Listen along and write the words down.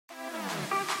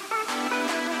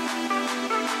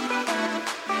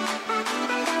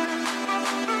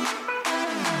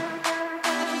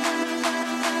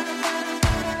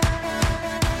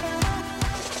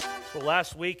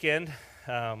last weekend,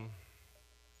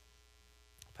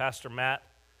 Pastor Matt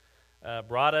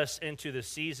brought us into the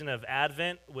season of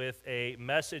Advent with a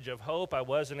message of hope. I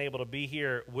wasn't able to be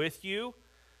here with you.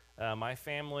 My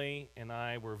family and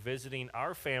I were visiting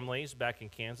our families back in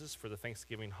Kansas for the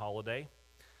Thanksgiving holiday,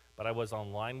 but I was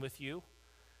online with you,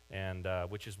 and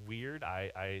which is weird.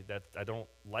 I don't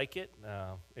like it.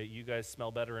 You guys smell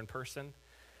better in person,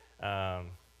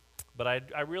 but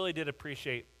I really did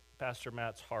appreciate Pastor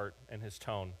Matt's heart and his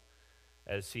tone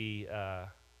as he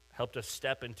helped us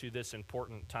step into this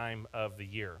important time of the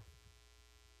year.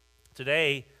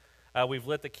 Today, we've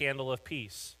lit the candle of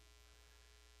peace.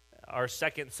 Our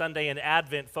second Sunday in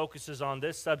Advent focuses on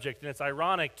this subject, and it's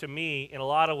ironic to me in a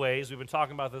lot of ways. We've been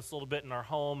talking about this a little bit in our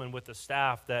home and with the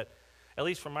staff that, at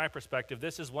least from my perspective,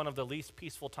 this is one of the least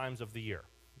peaceful times of the year.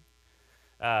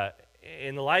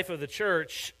 In the life of the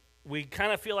church, we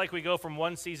kind of feel like we go from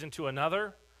one season to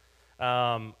another.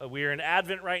 We're in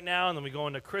Advent right now, and then we go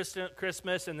into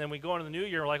Christmas, and then we go into the New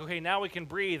Year. We're like, okay, now we can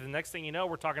breathe. And the next thing you know,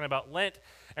 we're talking about Lent,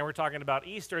 and we're talking about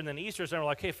Easter, and then Easter's, and we're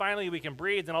like, okay, finally we can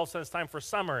breathe. Then all of a sudden it's time for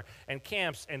summer and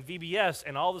camps and VBS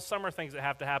and all the summer things that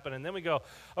have to happen. And then we go,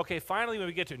 okay, finally when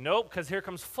we get to, nope, because here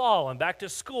comes fall and back to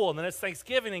school, and then it's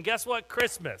Thanksgiving, and guess what?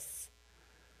 Christmas.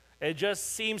 It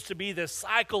just seems to be this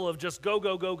cycle of just go,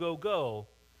 go, go, go, go.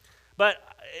 But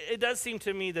it does seem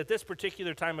to me that this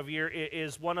particular time of year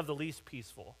is one of the least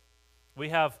peaceful. We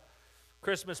have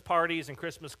Christmas parties and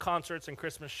Christmas concerts and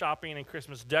Christmas shopping and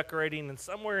Christmas decorating, and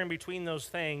somewhere in between those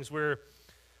things, we're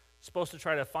supposed to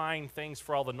try to find things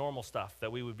for all the normal stuff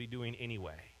that we would be doing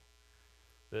anyway.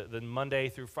 The Monday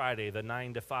through Friday, the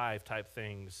 9 to 5 type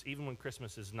things, even when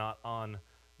Christmas is not on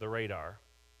the radar.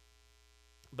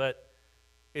 But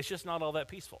it's just not all that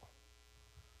peaceful.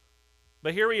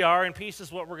 But here we are, and peace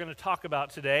is what we're going to talk about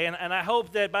today. And I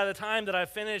hope that by the time that I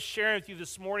finish sharing with you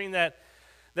this morning that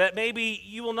maybe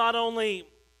you will not only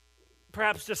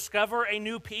perhaps discover a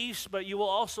new peace, but you will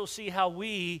also see how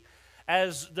we,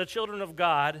 as the children of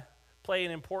God, play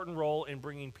an important role in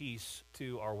bringing peace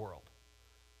to our world.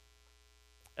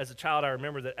 As a child, I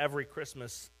remember that every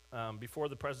Christmas, before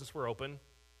the presents were open,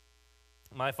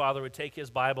 my father would take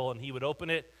his Bible and he would open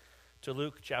it to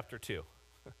Luke chapter 2.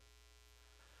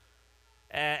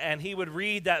 And he would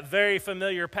read that very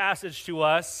familiar passage to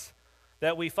us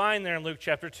that we find there in Luke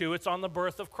chapter 2. It's on the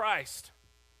birth of Christ.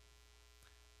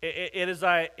 It is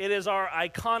our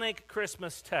iconic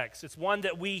Christmas text. It's one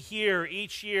that we hear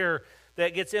each year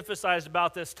that gets emphasized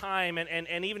about this time.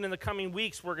 And even in the coming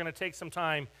weeks, we're going to take some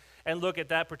time and look at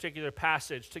that particular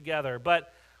passage together.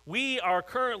 But we are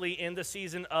currently in the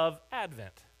season of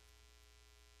Advent.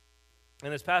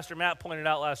 And as Pastor Matt pointed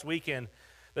out last weekend,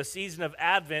 the season of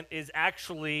Advent is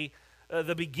actually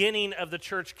the beginning of the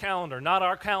church calendar. Not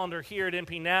our calendar here at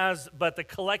MP-NAS, but the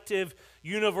collective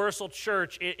universal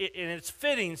church. And it's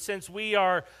fitting since we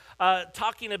are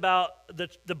talking about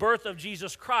the birth of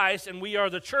Jesus Christ, and we are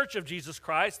the church of Jesus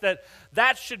Christ,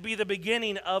 that should be the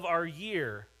beginning of our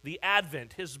year, the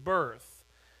Advent, his birth.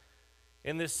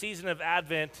 In this season of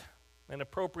Advent, an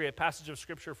appropriate passage of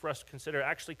Scripture for us to consider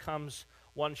actually comes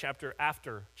one chapter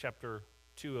after chapter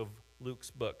 2 of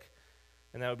Luke's book,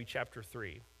 and that would be chapter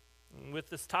 3. And with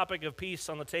this topic of peace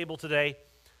on the table today,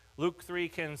 Luke 3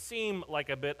 can seem like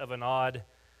a bit of an odd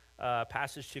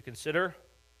passage to consider,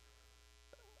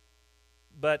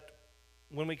 but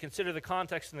when we consider the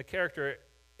context and the character,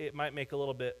 it might make a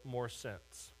little bit more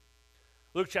sense.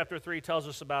 Luke chapter 3 tells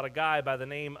us about a guy by the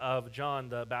name of John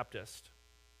the Baptist.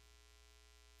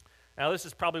 Now, this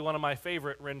is probably one of my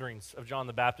favorite renderings of John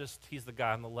the Baptist. He's the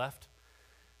guy on the left.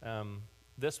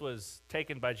 This was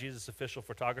taken by Jesus' official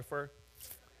photographer,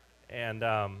 and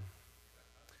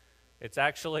it's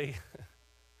actually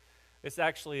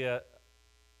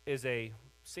a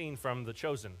scene from The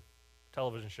Chosen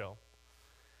television show.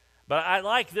 But I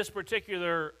like this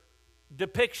particular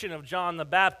depiction of John the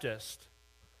Baptist.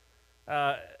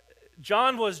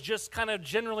 John was just kind of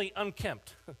generally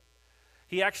unkempt.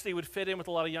 He actually would fit in with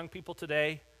a lot of young people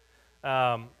today.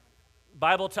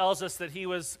 Bible tells us that he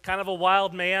was kind of a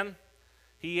wild man.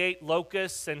 He ate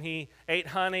locusts and he ate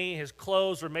honey. His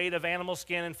clothes were made of animal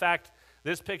skin. In fact,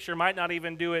 this picture might not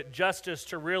even do it justice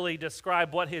to really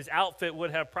describe what his outfit would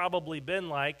have probably been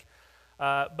like,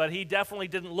 but he definitely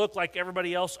didn't look like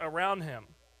everybody else around him.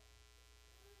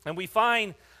 And we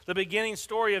find the beginning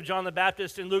story of John the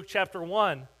Baptist in Luke chapter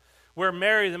 1, where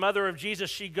Mary, the mother of Jesus,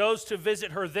 she goes to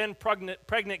visit her then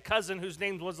pregnant cousin whose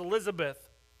name was Elizabeth.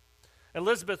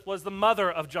 Elizabeth was the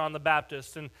mother of John the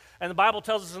Baptist. And the Bible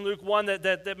tells us in Luke 1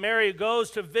 that Mary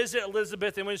goes to visit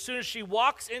Elizabeth, and as soon as she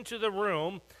walks into the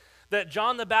room, that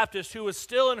John the Baptist, who was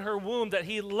still in her womb, that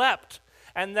he leapt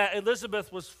and that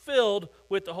Elizabeth was filled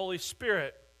with the Holy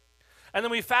Spirit. And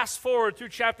then we fast forward through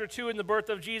chapter 2 in the birth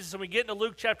of Jesus, and we get into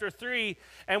Luke chapter 3,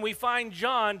 and we find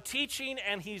John teaching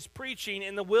and he's preaching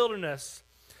in the wilderness.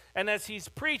 And as he's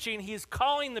preaching, he's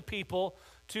calling the people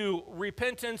to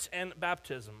repentance and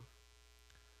baptism.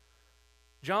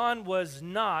 John was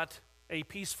not a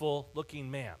peaceful-looking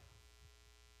man.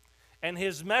 And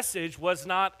his message was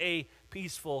not a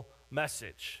peaceful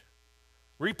message.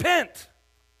 Repent!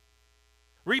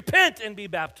 Repent and be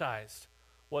baptized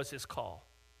was his call.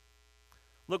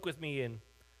 Look with me in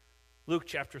Luke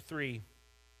chapter 3,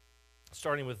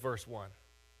 starting with verse 1.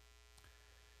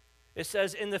 It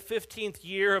says, "In the 15th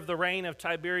year of the reign of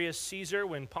Tiberius Caesar,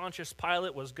 when Pontius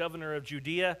Pilate was governor of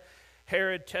Judea,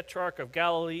 Herod, tetrarch of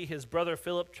Galilee, his brother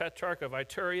Philip, tetrarch of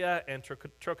Iturea and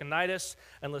Trachonitis,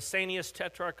 and Lysanias,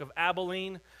 tetrarch of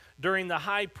Abilene, during the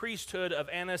high priesthood of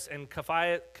Annas and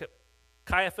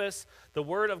Caiaphas, the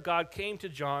word of God came to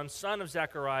John, son of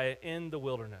Zechariah, in the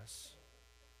wilderness.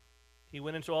 He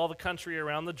went into all the country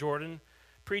around the Jordan,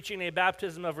 preaching a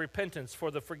baptism of repentance for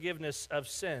the forgiveness of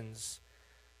sins,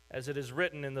 as it is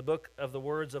written in the book of the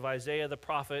words of Isaiah the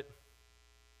prophet,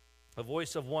 a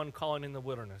voice of one calling in the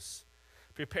wilderness,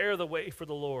 prepare the way for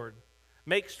the Lord,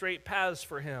 make straight paths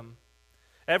for him.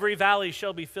 Every valley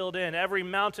shall be filled in, every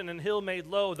mountain and hill made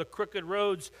low, the crooked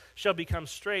roads shall become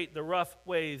straight, the rough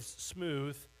ways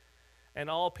smooth, and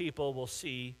all people will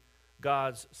see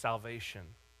God's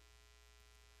salvation."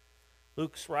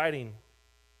 Luke's writing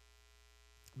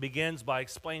begins by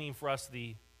explaining for us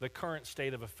the current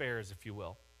state of affairs, if you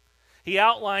will. He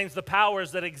outlines the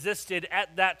powers that existed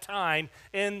at that time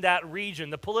in that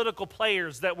region, the political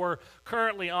players that were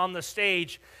currently on the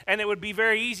stage. And it would be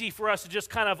very easy for us to just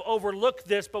kind of overlook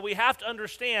this, but we have to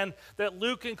understand that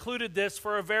Luke included this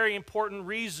for a very important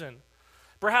reason.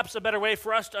 Perhaps a better way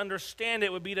for us to understand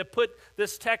it would be to put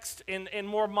this text in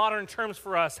more modern terms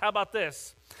for us. How about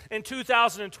this? In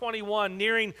 2021,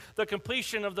 nearing the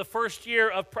completion of the first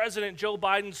year of President Joe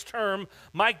Biden's term,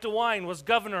 Mike DeWine was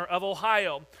governor of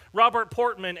Ohio. Robert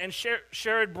Portman and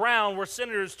Sherrod Brown were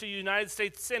senators to the United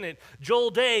States Senate. Joel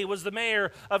Day was the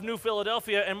mayor of New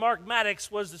Philadelphia, and Mark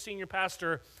Maddox was the senior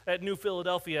pastor at New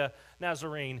Philadelphia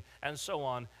Nazarene, and so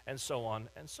on, and so on,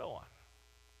 and so on.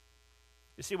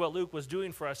 You see, what Luke was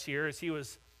doing for us here is he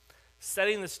was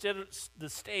setting the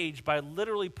stage by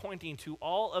literally pointing to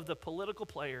all of the political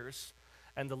players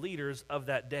and the leaders of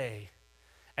that day.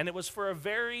 And it was for a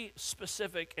very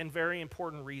specific and very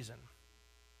important reason.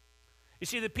 You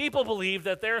see, the people believed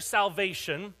that their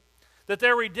salvation, that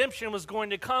their redemption was going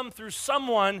to come through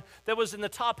someone that was in the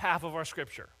top half of our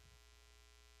scripture.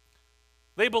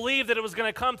 They believed that it was going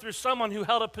to come through someone who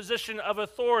held a position of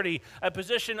authority, a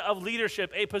position of leadership,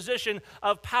 a position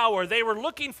of power. They were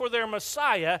looking for their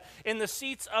Messiah in the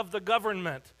seats of the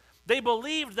government. They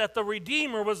believed that the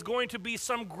Redeemer was going to be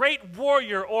some great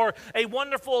warrior or a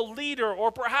wonderful leader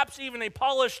or perhaps even a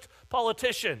polished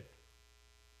politician.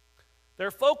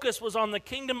 Their focus was on the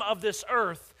kingdom of this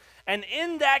earth, and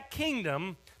in that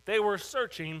kingdom, they were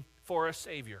searching for a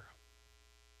Savior.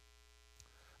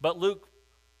 But Luke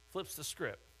flips the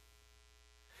script.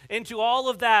 Into all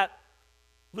of that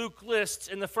Luke lists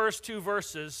in the first two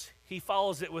verses, he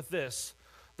follows it with this: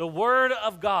 the word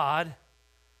of God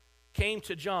came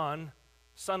to John,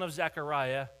 son of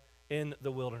Zechariah, in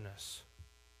the wilderness.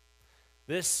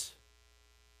 This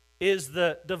is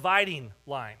the dividing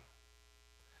line.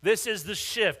 This is the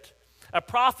shift. A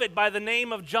prophet by the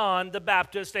name of John the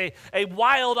Baptist, a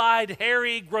wild-eyed,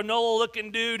 hairy,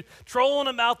 granola-looking dude trolling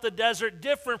about the desert,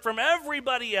 different from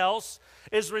everybody else,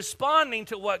 is responding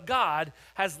to what God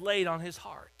has laid on his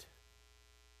heart.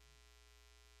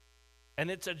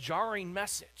 And it's a jarring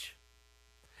message.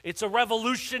 It's a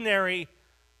revolutionary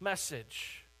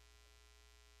message.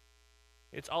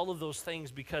 It's all of those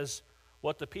things because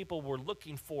what the people were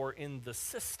looking for in the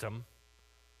system,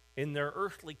 in their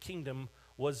earthly kingdom,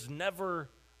 was never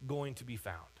going to be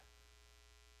found.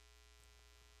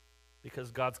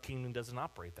 Because God's kingdom doesn't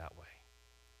operate that way.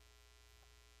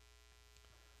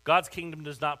 God's kingdom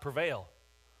does not prevail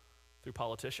through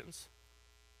politicians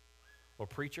or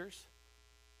preachers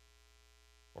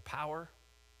or power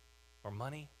or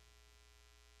money.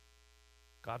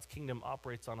 God's kingdom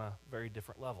operates on a very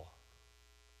different level.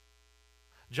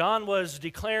 John was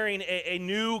declaring a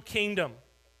new kingdom.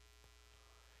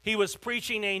 He was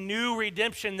preaching a new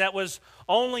redemption that was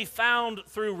only found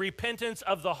through repentance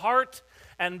of the heart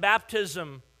and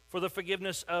baptism for the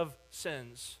forgiveness of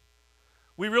sins.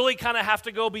 We really kind of have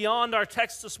to go beyond our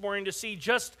text this morning to see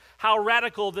just how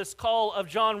radical this call of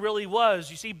John really was.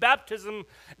 You see, baptism,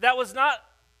 that was not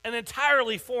an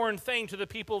entirely foreign thing to the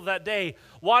people of that day.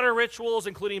 Water rituals,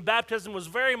 including baptism, was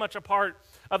very much a part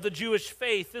of the Jewish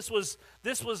faith. This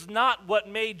was not what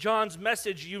made John's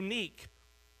message unique.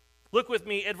 Look with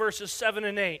me at verses 7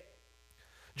 and 8.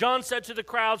 John said to the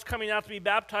crowds coming out to be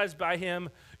baptized by him,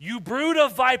 "You brood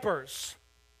of vipers,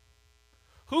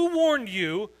 who warned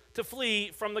you to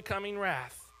flee from the coming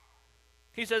wrath?"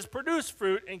 He says, "Produce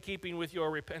fruit in keeping with your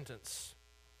repentance.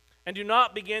 And do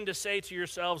not begin to say to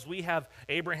yourselves, 'We have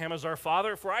Abraham as our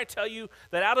father,' for I tell you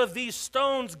that out of these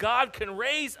stones God can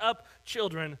raise up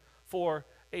children for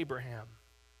Abraham."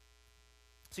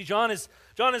 See, John is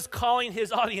calling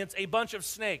his audience a bunch of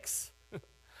snakes.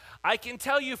 I can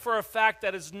tell you for a fact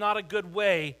that is not a good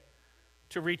way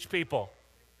to reach people.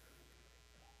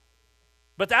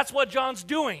 But that's what John's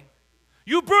doing.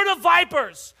 "You brood of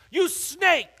vipers, you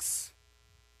snakes,"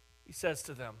 he says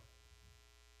to them.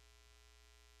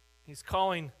 He's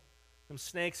calling them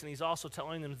snakes, and he's also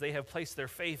telling them they have placed their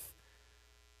faith,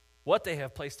 what they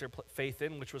have placed their faith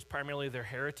in, which was primarily their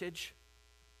heritage,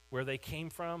 where they came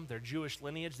from, their Jewish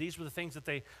lineage. These were the things that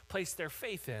they placed their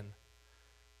faith in.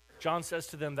 John says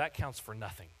to them, that counts for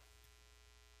nothing.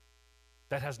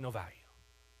 That has no value.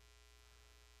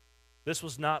 This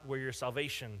is not where your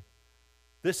salvation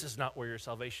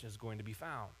is going to be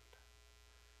found.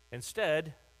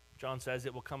 Instead, John says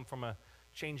it will come from a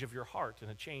change of your heart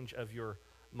and a change of your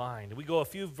mind. We go a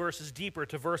few verses deeper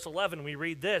to verse 11. We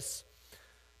read this.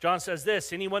 John says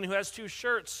this, "Anyone who has 2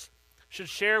 shirts should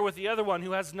share with the other one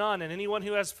who has none, and anyone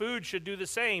who has food should do the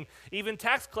same. Even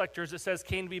tax collectors," it says,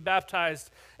 "came to be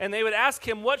baptized. And they would ask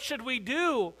him, 'What should we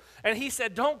do?' And he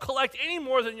said, 'Don't collect any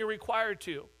more than you're required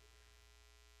to.'"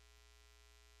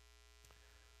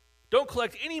 Don't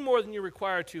collect any more than you're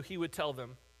required to, he would tell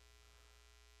them.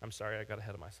 I'm sorry, I got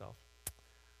ahead of myself.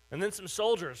 And then some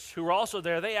soldiers who were also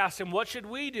there, they asked him, "What should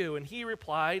we do?" And he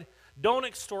replied, "Don't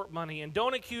extort money and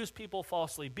don't accuse people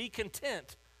falsely. Be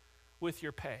content with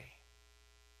your pay."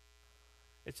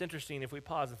 It's interesting if we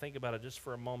pause and think about it just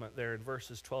for a moment there in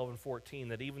verses 12 and 14,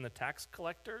 that even the tax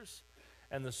collectors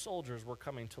and the soldiers were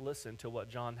coming to listen to what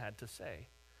John had to say,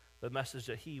 the message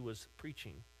that he was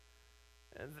preaching.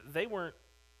 They weren't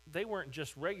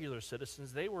just regular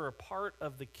citizens, they were a part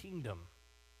of the kingdom.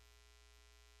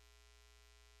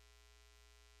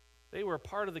 They were a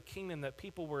part of the kingdom that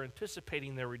people were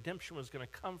anticipating their redemption was going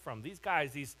to come from. These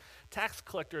guys, these tax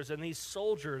collectors and these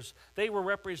soldiers, they were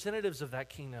representatives of that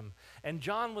kingdom. And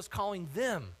John was calling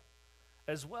them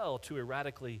as well to a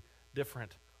radically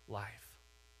different life.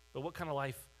 But what kind of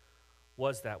life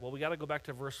was that? Well, we got to go back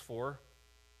to verse 4.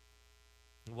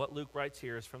 And what Luke writes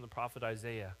here is from the prophet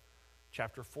Isaiah,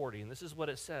 chapter 40. And this is what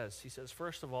it says. He says,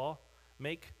 "First of all,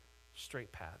 make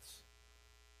straight paths."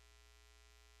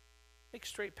 Make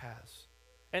straight paths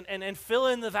and fill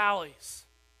in the valleys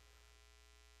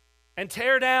and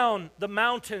tear down the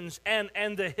mountains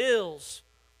and the hills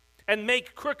and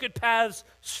make crooked paths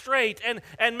straight and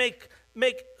make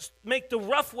the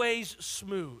rough ways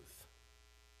smooth.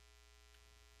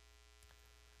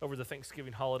 Over the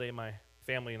Thanksgiving holiday, my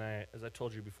family and I, as I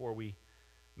told you before, we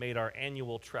made our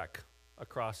annual trek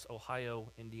across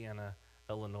Ohio, Indiana,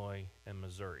 Illinois, and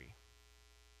Missouri,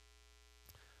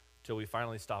 till we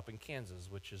finally stop in Kansas,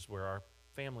 which is where our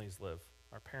families live.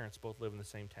 Our parents both live in the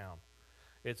same town.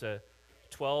 It's a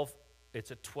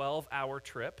 12-hour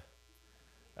trip,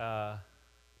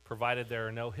 provided there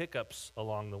are no hiccups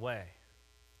along the way.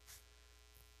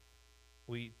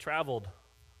 We traveled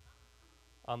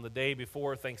on the day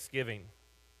before Thanksgiving,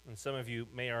 and some of you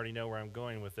may already know where I'm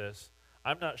going with this.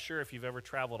 I'm not sure if you've ever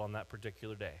traveled on that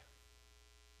particular day.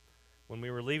 When we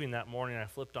were leaving that morning, I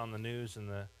flipped on the news in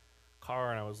the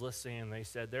car and I was listening, and they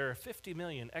said there are 50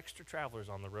 million extra travelers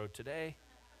on the road today.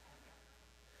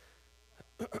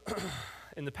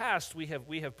 In the past, we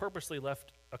have purposely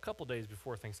left a couple days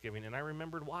before Thanksgiving, and I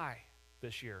remembered why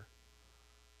this year.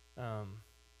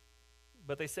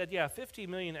 But they said, 50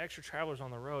 million extra travelers on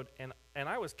the road, and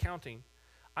I was counting.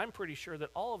 I'm pretty sure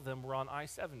that all of them were on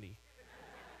I-70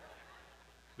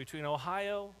 between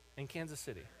Ohio and Kansas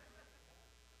City.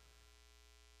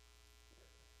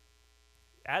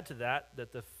 Add to that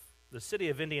the city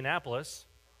of Indianapolis,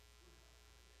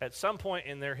 at some point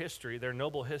in their history, their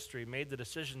noble history, made the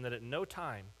decision that at no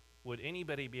time would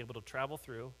anybody be able to travel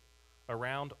through,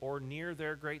 around, or near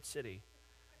their great city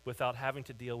without having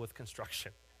to deal with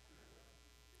construction.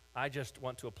 I just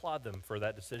want to applaud them for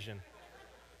that decision.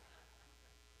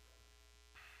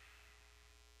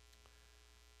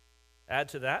 Add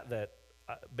to that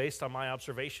based on my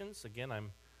observations,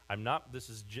 again, this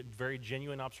is very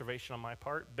genuine observation on my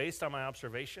part. Based on my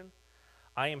observation,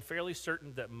 I am fairly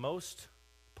certain that most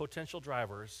potential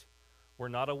drivers were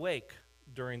not awake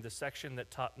during the section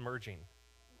that taught merging.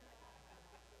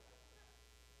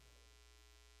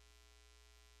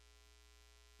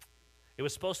 It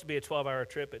was supposed to be a 12-hour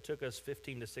trip. It took us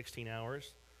 15 to 16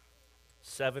 hours.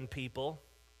 7 people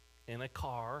in a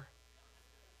car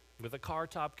with a car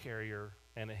top carrier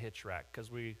and a hitch rack,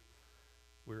 because we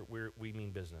mean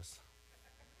business.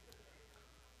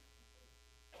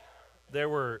 There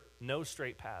were no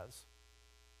straight paths.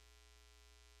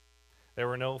 There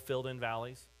were no filled-in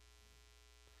valleys.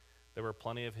 There were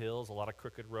plenty of hills, a lot of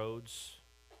crooked roads.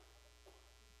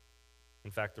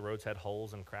 In fact, the roads had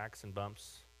holes and cracks and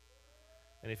bumps.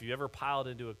 And if you ever piled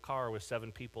into a car with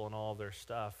 7 people and all of their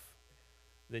stuff,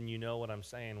 then you know what I'm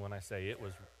saying when I say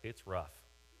it's rough.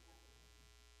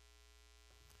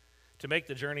 To make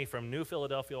the journey from New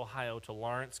Philadelphia, Ohio to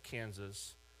Lawrence,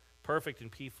 Kansas, perfect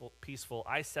and peaceful,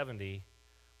 I-70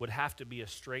 would have to be a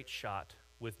straight shot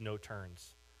with no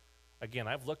turns. Again,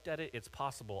 I've looked at it. It's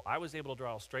possible. I was able to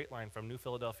draw a straight line from New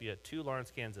Philadelphia to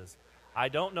Lawrence, Kansas. I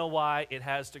don't know why it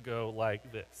has to go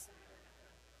like this.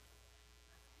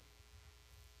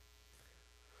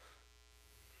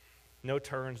 No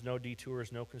turns, no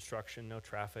detours, no construction, no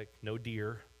traffic, no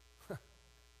deer.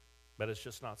 But it's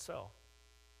just not so.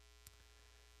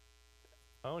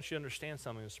 I want you to understand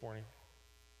something this morning.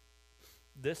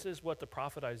 This is what the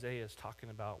prophet Isaiah is talking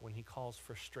about when he calls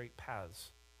for straight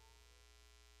paths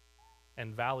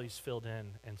and valleys filled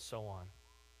in and so on.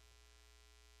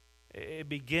 It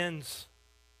begins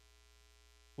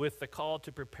with the call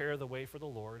to prepare the way for the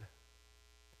Lord,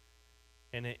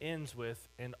 and it ends with,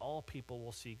 and all people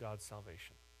will see God's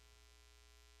salvation.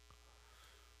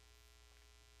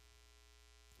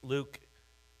 Luke,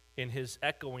 in his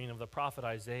echoing of the prophet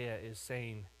Isaiah, is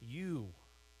saying, you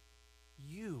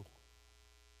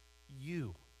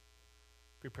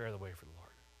prepare the way for the Lord.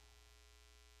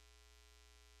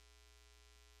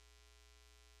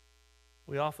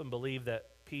 We often believe that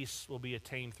peace will be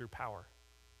attained through power.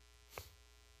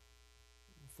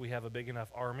 If we have a big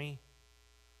enough army,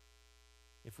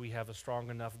 if we have a strong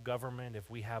enough government, if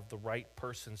we have the right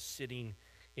person sitting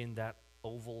in that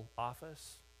Oval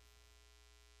Office,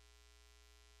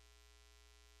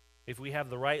 if we have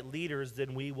the right leaders,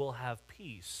 then we will have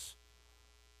peace.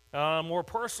 On a more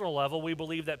personal level, we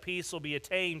believe that peace will be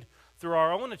attained through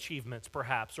our own achievements,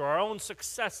 perhaps, or our own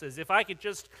successes. If I could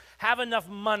just have enough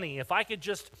money, if I could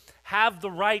just have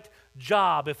the right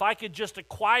job, if I could just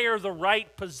acquire the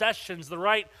right possessions, the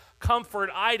right comfort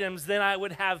items, then I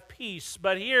would have peace.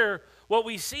 But here, what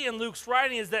we see in Luke's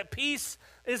writing is that peace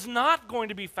is not going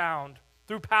to be found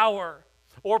through power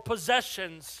or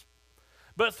possessions,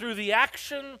 but through the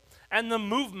action and the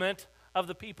movement of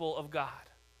the people of God.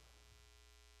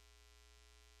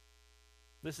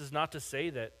 This is not to say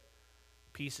that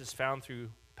peace is found through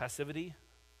passivity,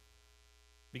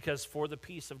 because for the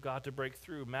peace of God to break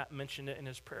through, Matt mentioned it in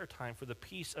his prayer time, for the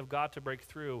peace of God to break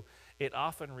through, it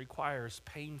often requires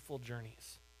painful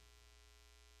journeys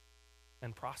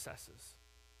and processes.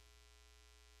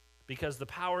 Because the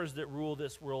powers that rule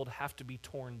this world have to be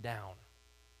torn down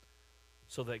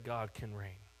so that God can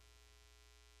reign.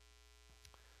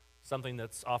 Something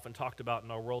that's often talked about in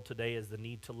our world today is the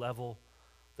need to level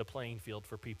the playing field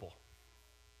for people.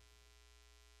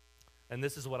 And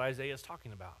this is what Isaiah is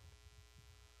talking about.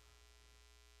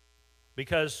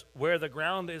 Because where the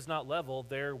ground is not level,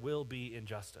 there will be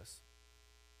injustice.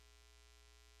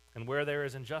 And where there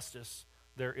is injustice,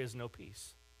 there is no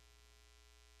peace.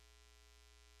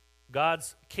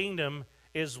 God's kingdom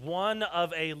is one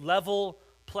of a level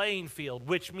playing field,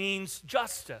 which means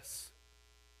justice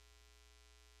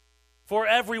for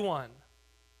everyone.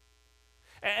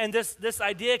 And this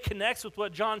idea connects with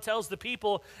what John tells the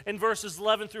people in verses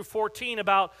 11 through 14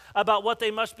 about what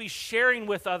they must be sharing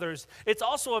with others. It's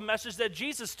also a message that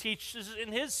Jesus teaches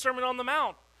in his Sermon on the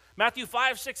Mount. Matthew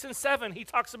 5, 6, and 7, he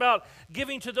talks about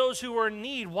giving to those who are in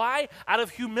need. Why? Out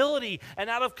of humility and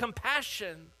out of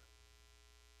compassion.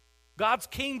 God's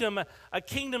kingdom, a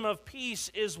kingdom of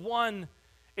peace, is one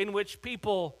in which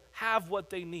people have what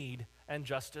they need and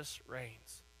justice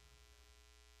reigns.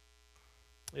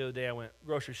 The other day I went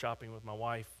grocery shopping with my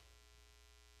wife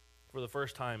for the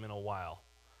first time in a while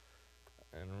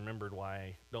and remembered why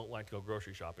I don't like to go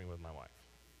grocery shopping with my wife.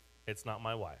 It's not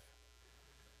my wife.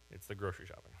 It's the grocery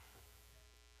shopping.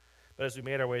 But as we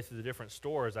made our way through the different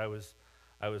stores,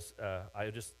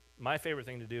 my favorite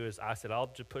thing to do is I said, I'll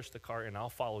just push the cart and I'll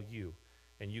follow you,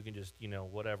 and you can just,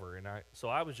 whatever. So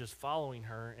I was just following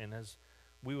her, and as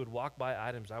we would walk by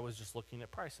items, I was just looking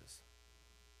at prices.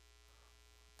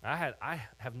 I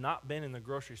have not been in the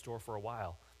grocery store for a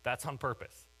while. That's on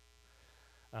purpose.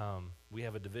 We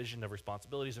have a division of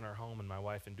responsibilities in our home, and my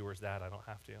wife endures that. I don't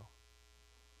have to.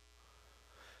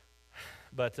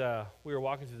 But we were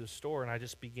walking through the store, and I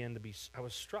just began to I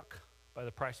was struck by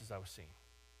the prices I was seeing.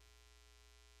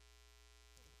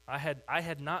 I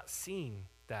had not seen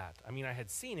that. I mean, I had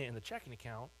seen it in the checking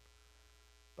account,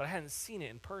 but I hadn't seen it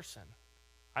in person.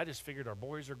 I just figured our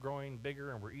boys are growing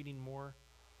bigger and we're eating more.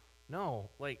 No,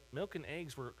 like milk and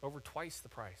eggs were over twice the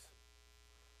price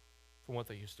from what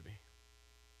they used to be.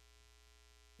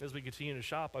 As we continue to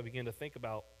shop, I began to think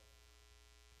about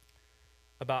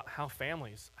how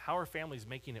are families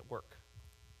making it work?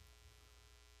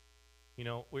 You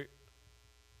know,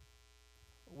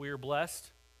 we're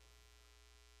blessed.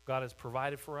 God has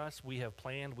provided for us. We have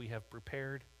planned. We have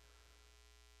prepared.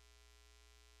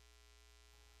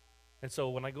 And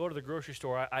so when I go to the grocery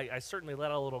store, I certainly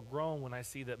let out a little groan when I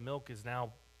see that milk is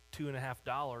now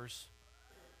 $2.50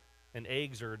 and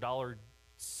eggs are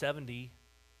 $1.70.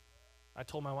 I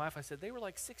told my wife, I said, they were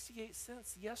like 68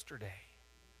 cents yesterday.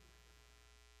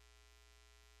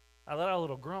 I let out a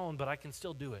little groan, but I can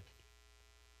still do it.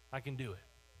 I can do it.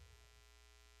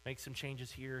 Make some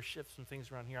changes here, shift some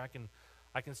things around here.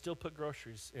 I can still put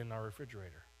groceries in our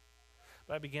refrigerator.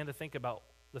 But I began to think about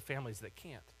the families that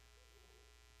can't.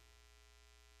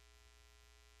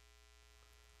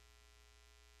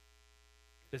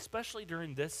 Especially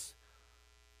during this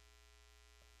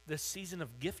season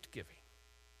of gift giving.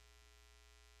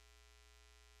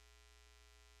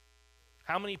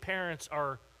 How many parents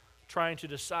are trying to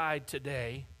decide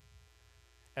today,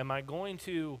 am I going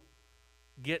to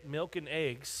get milk and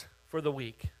eggs for the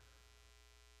week?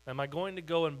 Am I going to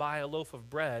go and buy a loaf of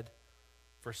bread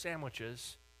for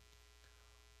sandwiches?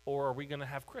 Or are we going to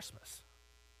have Christmas?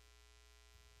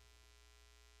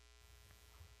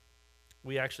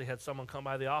 We actually had someone come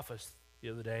by the office the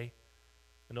other day,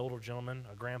 an older gentleman,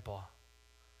 a grandpa,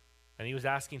 and he was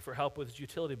asking for help with his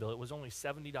utility bill. It was only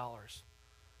 $70.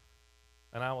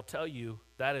 And I will tell you,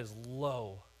 that is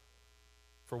low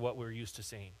for what we're used to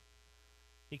seeing.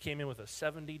 He came in with a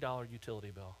 $70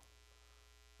 utility bill.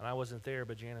 And I wasn't there,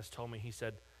 but Janice told me, he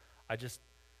said, I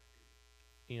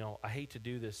hate to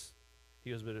do this. He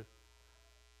goes, but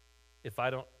if I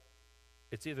don't,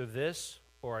 it's either this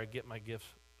or I get my gift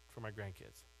for my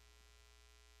grandkids.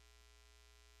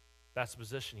 That's the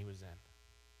position he was in.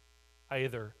 I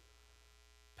either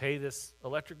pay this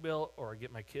electric bill or I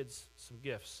get my kids some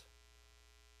gifts.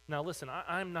 Now listen,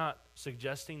 I'm not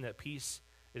suggesting that peace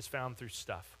is found through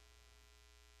stuff.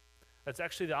 That's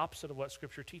actually the opposite of what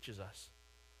Scripture teaches us.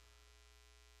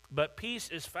 But peace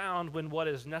is found when what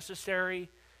is necessary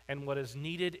and what is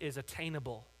needed is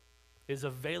attainable, is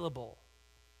available.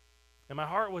 And my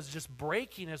heart was just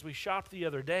breaking as we shopped the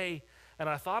other day, and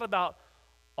I thought about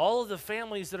all of the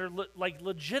families that are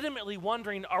legitimately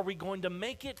wondering, are we going to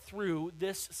make it through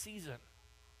this season?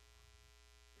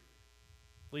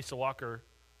 Lisa Walker,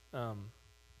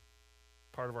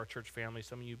 part of our church family,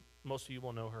 most of you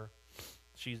will know her.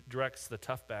 She directs the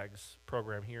Tough Bags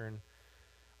program here in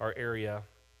our area.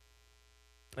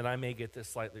 And I may get this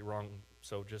slightly wrong,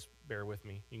 so just bear with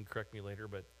me. You can correct me later,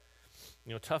 but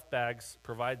Tough Bags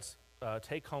provides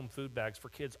take-home food bags for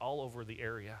kids all over the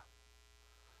area.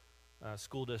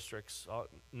 School districts,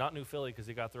 not New Philly because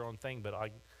they got their own thing, but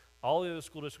all the other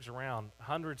school districts around,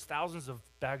 hundreds, thousands of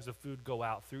bags of food go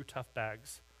out through Tough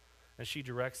Bags, and she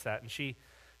directs that. And she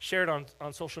shared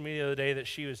on social media the other day that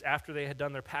she was, after they had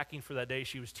done their packing for that day,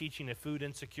 she was teaching a food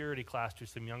insecurity class to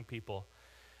some young people.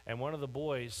 And one of the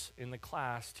boys in the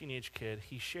class, teenage kid,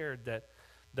 he shared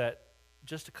that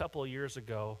just a couple of years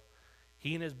ago,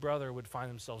 he and his brother would find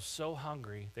themselves so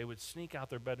hungry, they would sneak out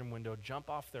their bedroom window,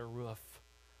 jump off their roof,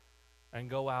 and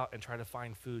go out and try to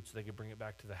find food so they could bring it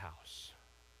back to the house.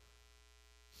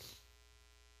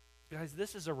 Guys,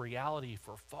 this is a reality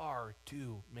for far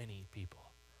too many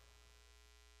people.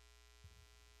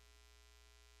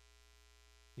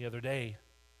 The other day,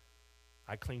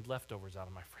 I cleaned leftovers out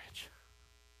of my fridge.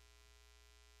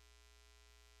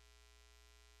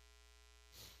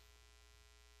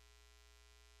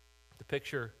 The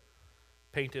picture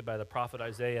painted by the prophet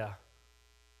Isaiah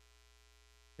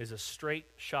is a straight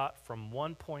shot from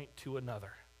one point to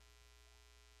another.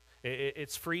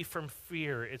 It's free from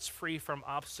fear. It's free from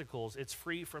obstacles. It's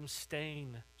free from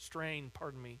strain.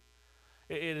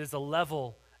 It is a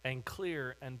level and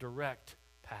clear and direct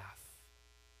path.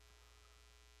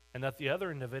 And at the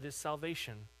other end of it is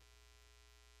salvation.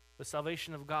 The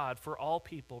salvation of God for all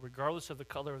people, regardless of the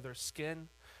color of their skin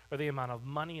or the amount of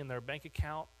money in their bank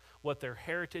account, what their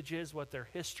heritage is, what their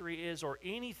history is, or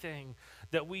anything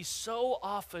that we so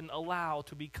often allow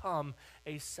to become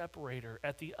a separator.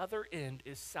 At the other end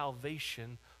is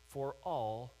salvation for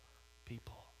all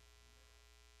people.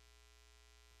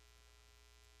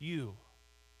 You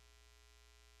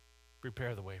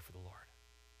prepare the way for the Lord.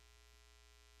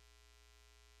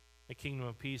 A kingdom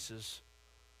of peace is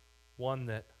one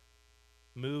that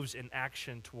moves in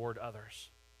action toward others,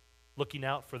 looking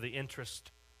out for the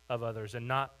interest of others and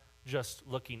not just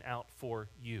looking out for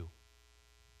you.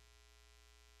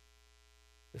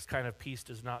 This kind of peace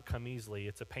does not come easily.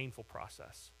 It's a painful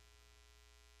process.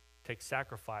 It takes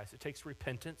sacrifice. It takes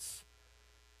repentance.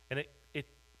 And it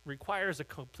requires a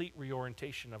complete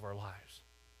reorientation of our lives.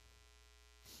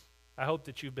 I hope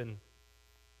that you've been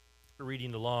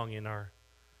reading along in our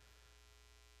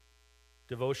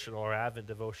devotional, our Advent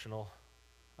devotional.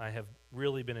 I have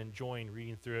really been enjoying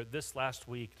reading through it. This last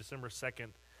week, December 2nd,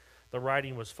 the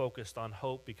writing was focused on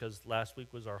hope because last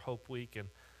week was our Hope Week,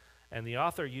 and the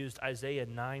author used Isaiah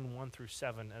 9, 1 through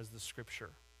 7 as the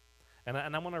scripture. And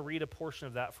I want to read a portion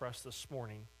of that for us this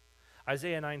morning.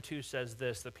 Isaiah 9, 2 says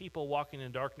this, "The people walking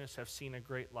in darkness have seen a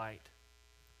great light.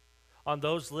 On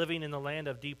those living in the land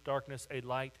of deep darkness, a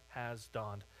light has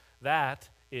dawned." That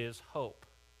is hope.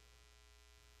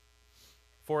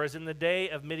 "For as in the day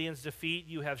of Midian's defeat,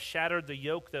 you have shattered the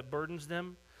yoke that burdens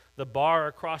them, the bar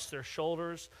across their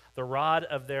shoulders, the rod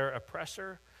of their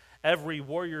oppressor. Every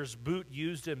warrior's boot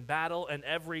used in battle and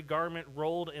every garment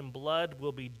rolled in blood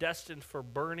will be destined for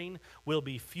burning, will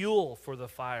be fuel for the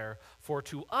fire. For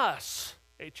to us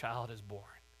a child is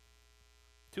born.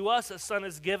 To us a son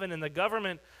is given, and the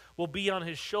government will be on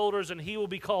his shoulders, and he will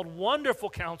be called Wonderful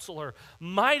Counselor,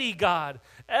 Mighty God,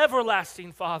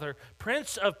 Everlasting Father,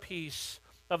 Prince of Peace.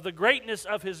 Of the greatness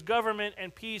of his government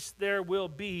and peace there will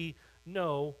be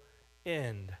no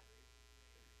end.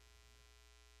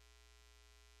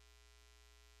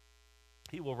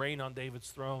 He will reign on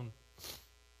David's throne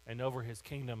and over his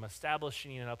kingdom,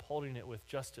 establishing and upholding it with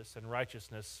justice and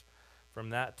righteousness from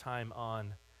that time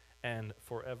on and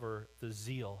forever. The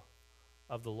zeal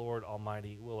of the Lord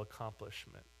Almighty will accomplish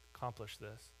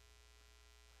this."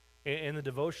 In the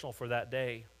devotional for that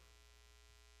day,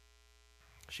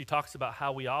 she talks about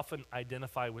how we often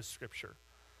identify with Scripture.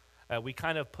 We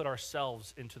kind of put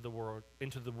ourselves into the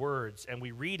words, and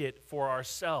we read it for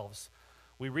ourselves.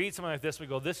 We read something like this, we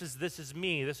go, this is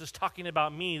me, this is talking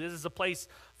about me, this is a place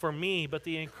for me. But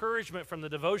the encouragement from the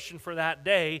devotion for that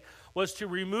day was to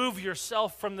remove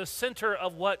yourself from the center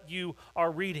of what you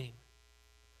are reading.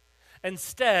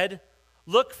 Instead,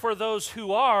 look for those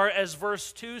who are, as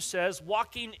verse 2 says,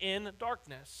 walking in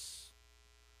darkness.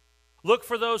 Look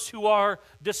for those who are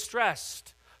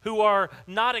distressed, who are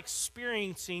not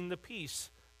experiencing the peace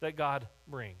that God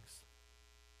brings.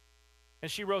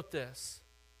 And she wrote this: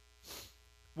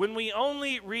 "When we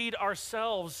only read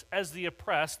ourselves as the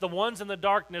oppressed, the ones in the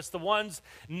darkness, the ones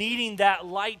needing that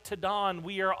light to dawn,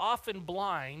 we are often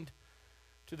blind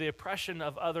to the oppression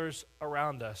of others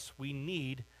around us. We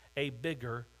need a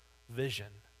bigger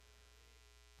vision."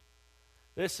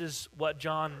 This is what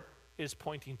John is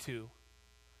pointing to.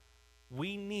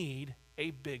 We need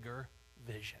a bigger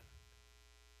vision.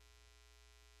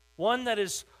 One that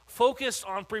is focused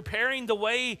on preparing the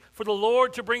way for the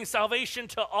Lord to bring salvation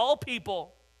to all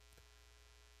people.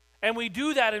 And we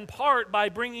do that in part by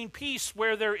bringing peace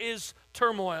where there is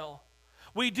turmoil.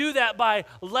 We do that by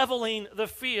leveling the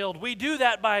field. We do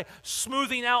that by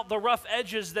smoothing out the rough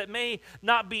edges that may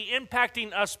not be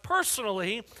impacting us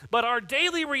personally, but are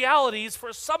daily realities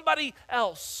for somebody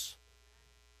else.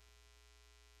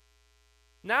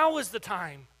 Now is the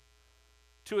time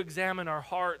to examine our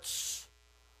hearts,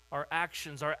 our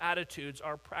actions, our attitudes,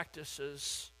 our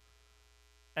practices,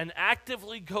 and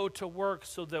actively go to work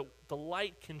so that the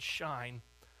light can shine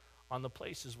on the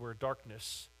places where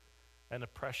darkness and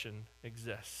oppression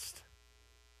exist.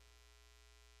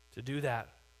 To do that,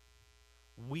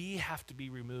 we have to be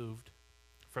removed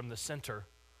from the center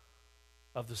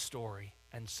of the story,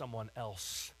 and someone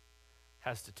else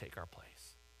has to take our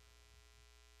place.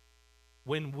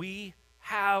 When we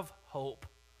have hope,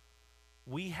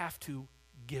 we have to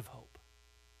give hope.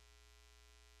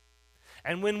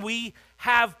 And when we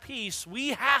have peace, we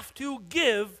have to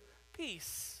give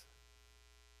peace.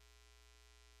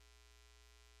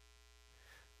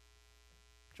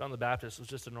 John the Baptist was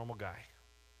just a normal guy,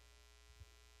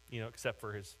 except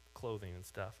for his clothing and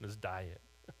stuff and his diet.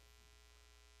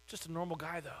 Just a normal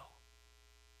guy, though.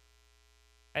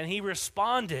 And he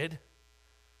responded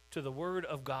to the word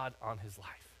of God on his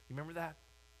life. You remember that?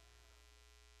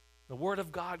 The word of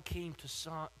God came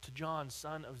to John,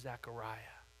 son of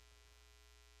Zechariah.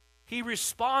 He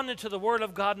responded to the word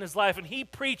of God in his life, and he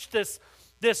preached this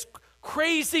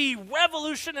crazy,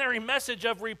 revolutionary message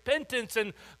of repentance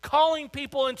and calling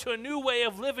people into a new way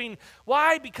of living.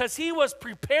 Why? Because he was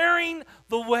preparing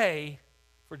the way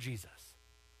for Jesus.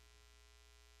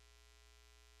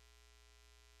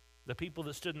 The people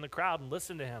that stood in the crowd and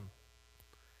listened to him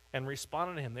and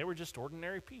responded to him. They were just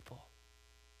ordinary people.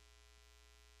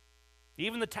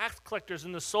 Even the tax collectors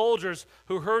and the soldiers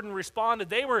who heard and responded,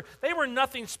 they were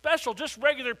nothing special, just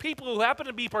regular people who happened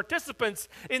to be participants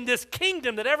in this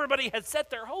kingdom that everybody had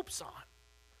set their hopes on.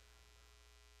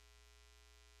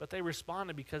 But they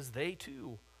responded because they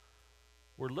too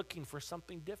were looking for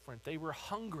something different. They were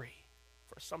hungry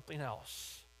for something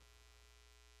else.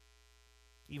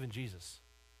 Even Jesus,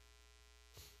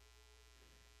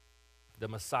 the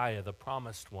Messiah, the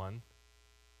promised one,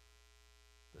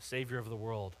 the Savior of the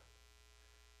world,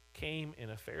 came in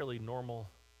a fairly normal,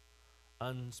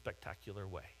 unspectacular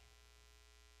way.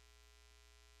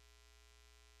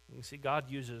 You see,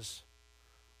 God uses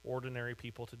ordinary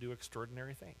people to do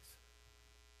extraordinary things.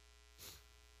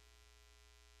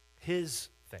 His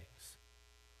things.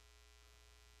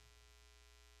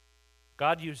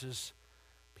 God uses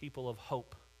people of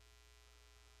hope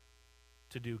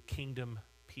to do kingdom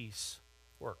peace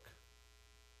work.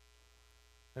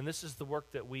 And this is the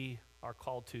work that we are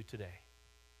called to today.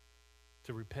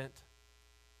 To repent,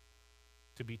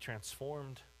 to be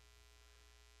transformed,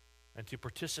 and to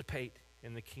participate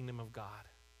in the kingdom of God.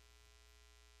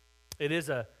 It is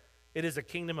a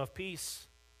kingdom of peace,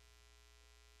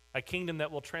 a kingdom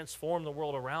that will transform the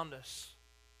world around us.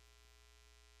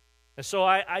 And so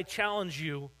I challenge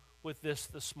you with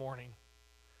this morning.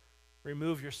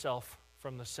 Remove yourself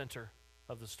from the center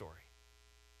of the story.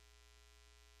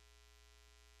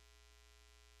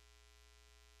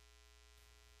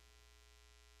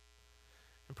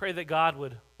 And pray that God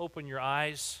would open your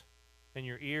eyes and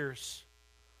your ears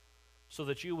so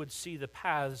that you would see the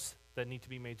paths that need to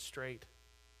be made straight,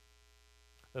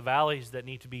 the valleys that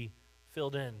need to be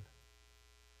filled in,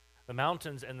 the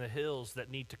mountains and the hills that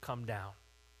need to come down,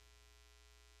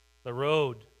 the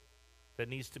road that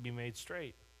needs to be made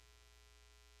straight,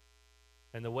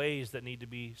 and the ways that need to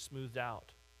be smoothed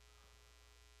out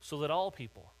so that all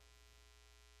people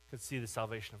can see the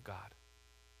salvation of God,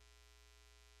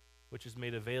 which is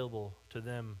made available to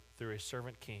them through a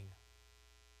servant king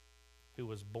who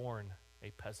was born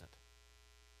a peasant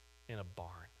in a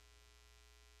barn.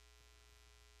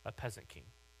 A peasant king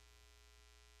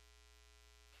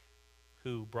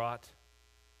who brought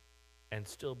and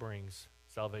still brings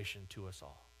salvation to us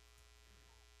all.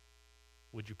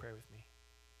 Would you pray with me?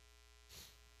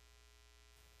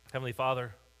 Heavenly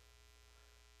Father,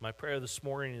 my prayer this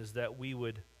morning is that we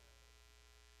would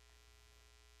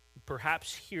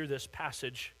perhaps hear this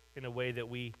passage in a way that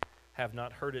we have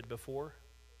not heard it before,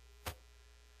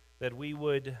 that we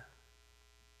would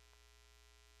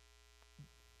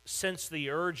sense the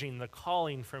urging, the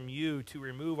calling from you to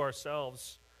remove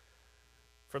ourselves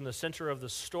from the center of the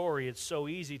story. It's so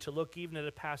easy to look even at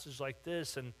a passage like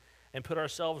this and put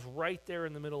ourselves right there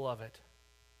in the middle of it.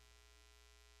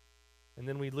 And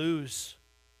then we lose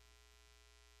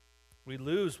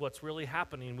what's really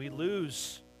happening. We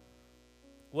lose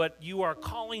what you are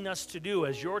calling us to do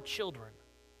as your children.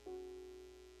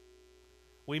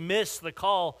 We miss the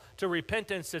call to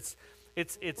repentance.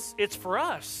 It's for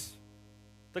us.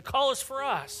 The call is for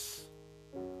us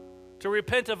to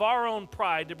repent of our own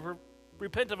pride, to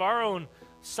repent of our own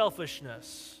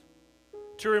selfishness,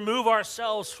 to remove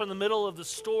ourselves from the middle of the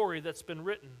story that's been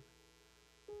written,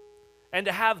 and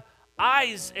to have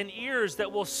eyes and ears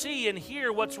that will see and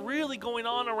hear what's really going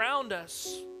on around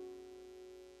us.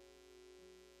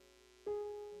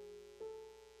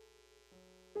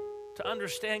 To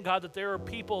understand, God, that there are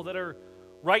people that are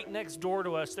right next door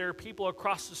to us. There are people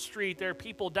across the street. There are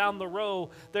people down the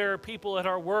row. There are people at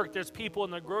our work. There's people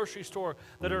in the grocery store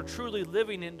that are truly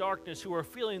living in darkness, who are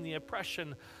feeling the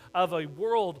oppression of a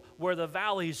world where the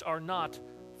valleys are not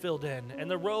filled in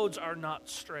and the roads are not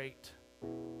straight.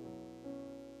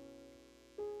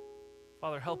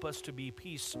 Father, help us to be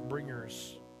peace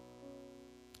bringers,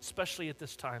 especially at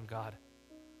this time, God.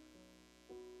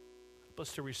 Help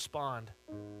us to respond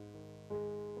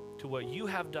to what you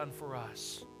have done for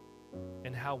us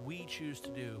and how we choose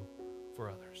to do for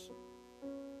others.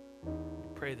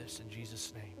 Pray this in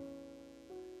Jesus' name.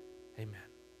 Amen.